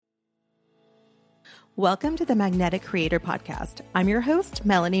Welcome to the Magnetic Creator Podcast. I'm your host,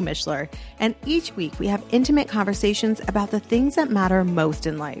 Melanie Mishler, and each week we have intimate conversations about the things that matter most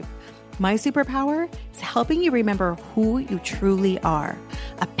in life. My superpower is helping you remember who you truly are,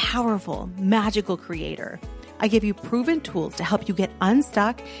 a powerful, magical creator. I give you proven tools to help you get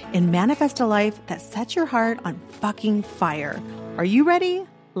unstuck and manifest a life that sets your heart on fucking fire. Are you ready?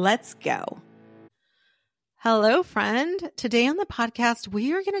 Let's go. Hello, friend. Today on the podcast,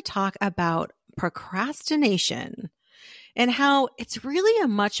 we are going to talk about procrastination and how it's really a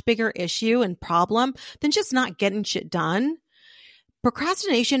much bigger issue and problem than just not getting shit done.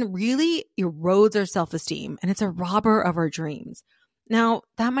 Procrastination really erodes our self-esteem and it's a robber of our dreams. Now,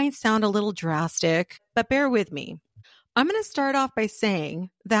 that might sound a little drastic, but bear with me. I'm going to start off by saying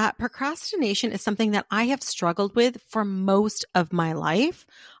that procrastination is something that I have struggled with for most of my life.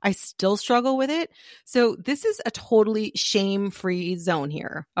 I still struggle with it. So this is a totally shame-free zone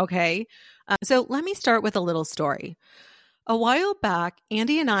here, okay? So let me start with a little story. A while back,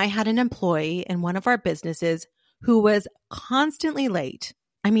 Andy and I had an employee in one of our businesses who was constantly late.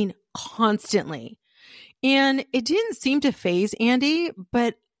 I mean, constantly. And it didn't seem to faze Andy,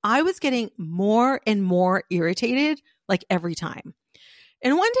 but I was getting more and more irritated like every time.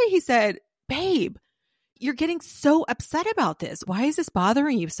 And one day he said, "Babe, you're getting so upset about this. Why is this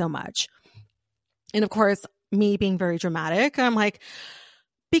bothering you so much?" And of course, me being very dramatic, I'm like,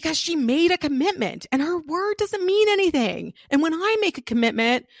 because she made a commitment and her word doesn't mean anything. And when I make a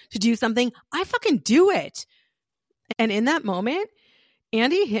commitment to do something, I fucking do it. And in that moment,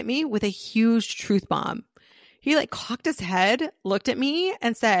 Andy hit me with a huge truth bomb. He cocked his head, looked at me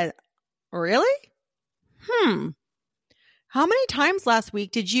and said, "Really? How many times last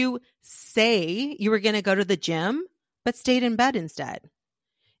week did you say you were going to go to the gym, but stayed in bed instead?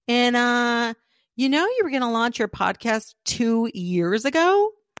 And, you were going to launch your podcast 2 years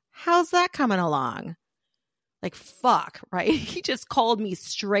ago? How's that coming along?" Fuck, right? He just called me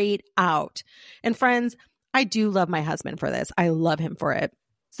straight out. And friends, I do love my husband for this. I love him for it.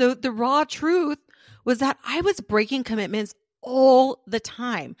 So the raw truth was that I was breaking commitments all the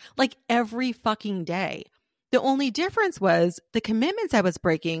time, every fucking day. The only difference was the commitments I was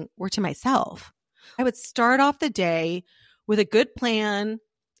breaking were to myself. I would start off the day with a good plan,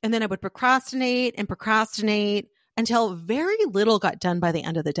 and then I would procrastinate until very little got done by the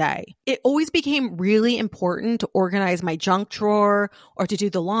end of the day. It always became really important to organize my junk drawer or to do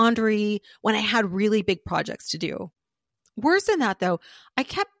the laundry when I had really big projects to do. Worse than that, though, I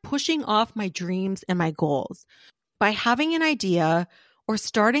kept pushing off my dreams and my goals by having an idea or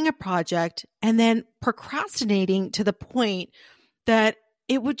starting a project and then procrastinating to the point that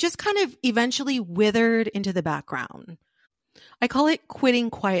it would just kind of eventually withered into the background. I call it quitting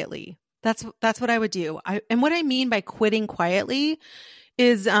quietly. That's what I would do. And what I mean by quitting quietly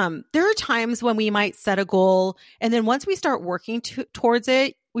is there are times when we might set a goal, and then once we start working towards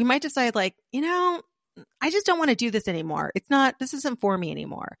it, we might decide I just don't want to do this anymore. This isn't for me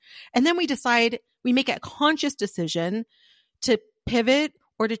anymore. And then we make a conscious decision to pivot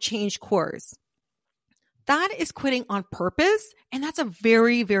or to change course. That is quitting on purpose, and that's a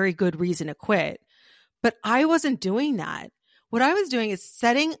very, very good reason to quit. But I wasn't doing that. What I was doing is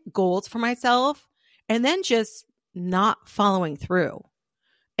setting goals for myself and then just not following through.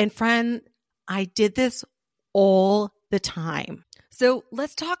 And friend, I did this all the time. So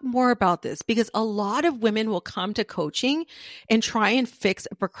let's talk more about this, because a lot of women will come to coaching and try and fix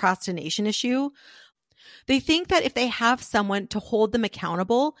a procrastination issue. They think that if they have someone to hold them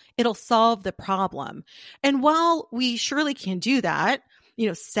accountable, it'll solve the problem. And while we surely can do that,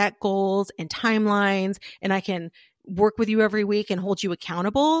 set goals and timelines, and I can work with you every week and hold you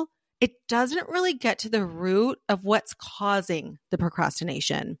accountable, it doesn't really get to the root of what's causing the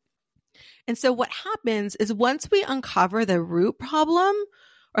procrastination. And so what happens is once we uncover the root problem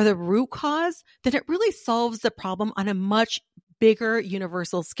or the root cause, then it really solves the problem on a much bigger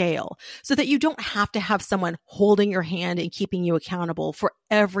universal scale, so that you don't have to have someone holding your hand and keeping you accountable for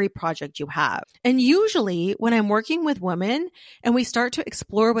every project you have. And usually when I'm working with women and we start to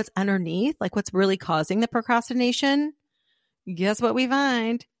explore what's underneath, what's really causing the procrastination, guess what we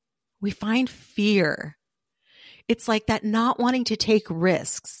find? We find fear. It's that not wanting to take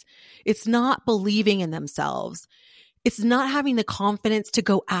risks. It's not believing in themselves. It's not having the confidence to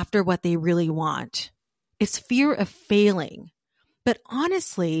go after what they really want. It's fear of failing. But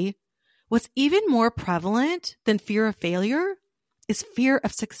honestly, what's even more prevalent than fear of failure is fear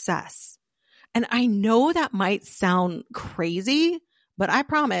of success. And I know that might sound crazy, but I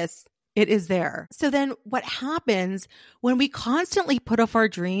promise It is there. So then what happens when we constantly put off our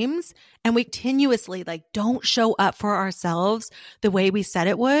dreams and we continuously don't show up for ourselves the way we said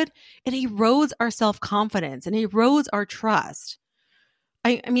it would, it erodes our self-confidence and erodes our trust.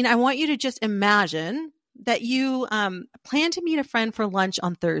 I mean, I want you to just imagine that you plan to meet a friend for lunch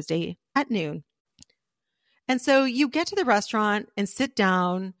on Thursday at noon. And so you get to the restaurant and sit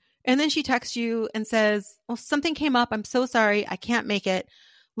down, and then she texts you and says, well, something came up. I'm so sorry. I can't make it.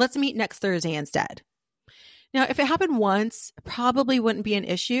 Let's meet next Thursday instead. Now, if it happened once, it probably wouldn't be an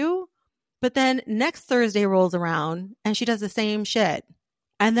issue. But then next Thursday rolls around and she does the same shit.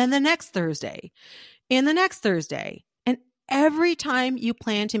 And then the next Thursday and the next Thursday. And every time you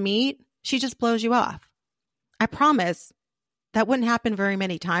plan to meet, she just blows you off. I promise that wouldn't happen very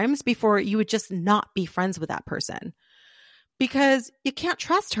many times before you would just not be friends with that person because you can't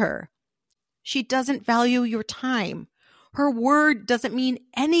trust her. She doesn't value your time. Her word doesn't mean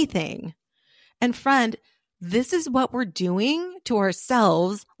anything. And friend, this is what we're doing to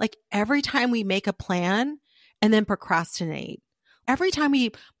ourselves every time we make a plan and then procrastinate. Every time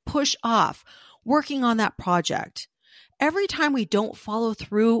we push off working on that project. Every time we don't follow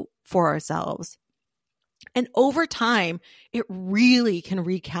through for ourselves. And over time, it really can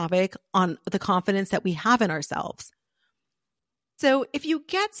wreak havoc on the confidence that we have in ourselves. So if you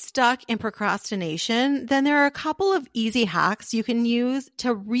get stuck in procrastination, then there are a couple of easy hacks you can use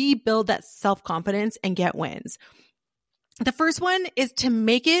to rebuild that self-confidence and get wins. The first one is to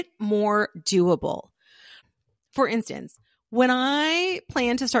make it more doable. For instance, when I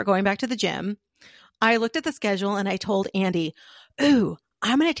planned to start going back to the gym, I looked at the schedule and I told Andy, ooh,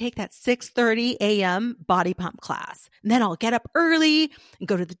 I'm going to take that 6:30 a.m. body pump class. And then I'll get up early and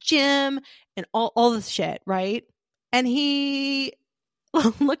go to the gym and all this shit, right? And he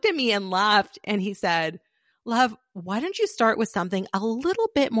looked at me and laughed and he said, love, why don't you start with something a little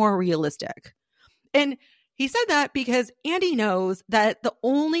bit more realistic? And he said that because Andy knows that the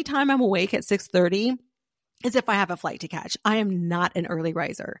only time I'm awake at 6:30 is if I have a flight to catch. I am not an early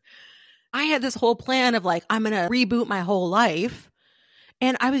riser. I had this whole plan of I'm going to reboot my whole life.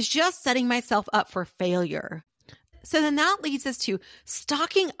 And I was just setting myself up for failure. So then that leads us to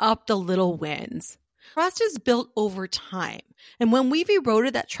stocking up the little wins. Trust is built over time. And when we've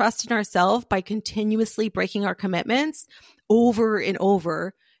eroded that trust in ourselves by continuously breaking our commitments over and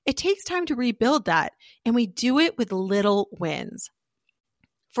over, it takes time to rebuild that. And we do it with little wins.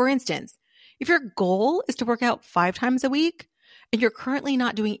 For instance, if your goal is to work out 5 times a week and you're currently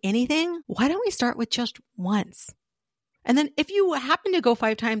not doing anything, why don't we start with just once? And then if you happen to go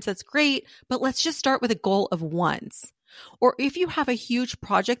 5 times, that's great, but let's just start with a goal of once. Or if you have a huge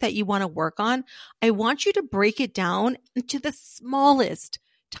project that you want to work on, I want you to break it down into the smallest,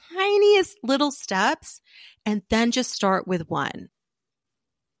 tiniest little steps, and then just start with one.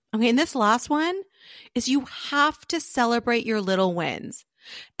 Okay, and this last one is you have to celebrate your little wins.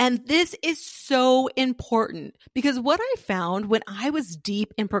 And this is so important because what I found when I was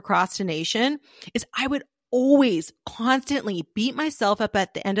deep in procrastination is I would always constantly beat myself up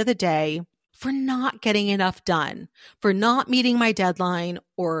at the end of the day for not getting enough done, for not meeting my deadline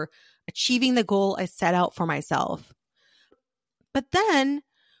or achieving the goal I set out for myself. But then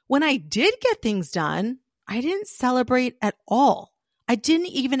when I did get things done, I didn't celebrate at all. I didn't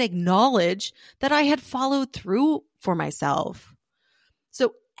even acknowledge that I had followed through for myself.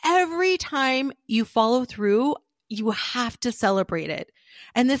 So every time you follow through, you have to celebrate it.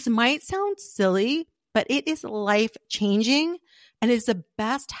 And this might sound silly, but it is life-changing and is the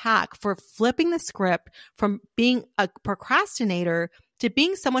best hack for flipping the script from being a procrastinator to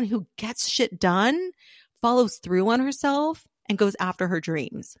being someone who gets shit done, follows through on herself, and goes after her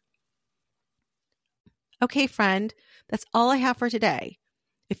dreams. Okay, friend, that's all I have for today.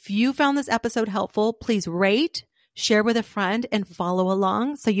 If you found this episode helpful, please rate, share with a friend, and follow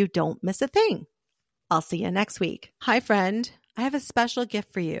along so you don't miss a thing. I'll see you next week. Hi, friend. I have a special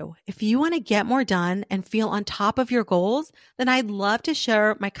gift for you. If you want to get more done and feel on top of your goals, then I'd love to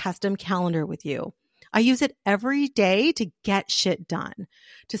share my custom calendar with you. I use it every day to get shit done.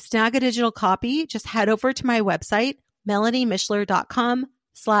 To snag a digital copy, just head over to my website,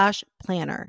 melaniemischler.com/planner.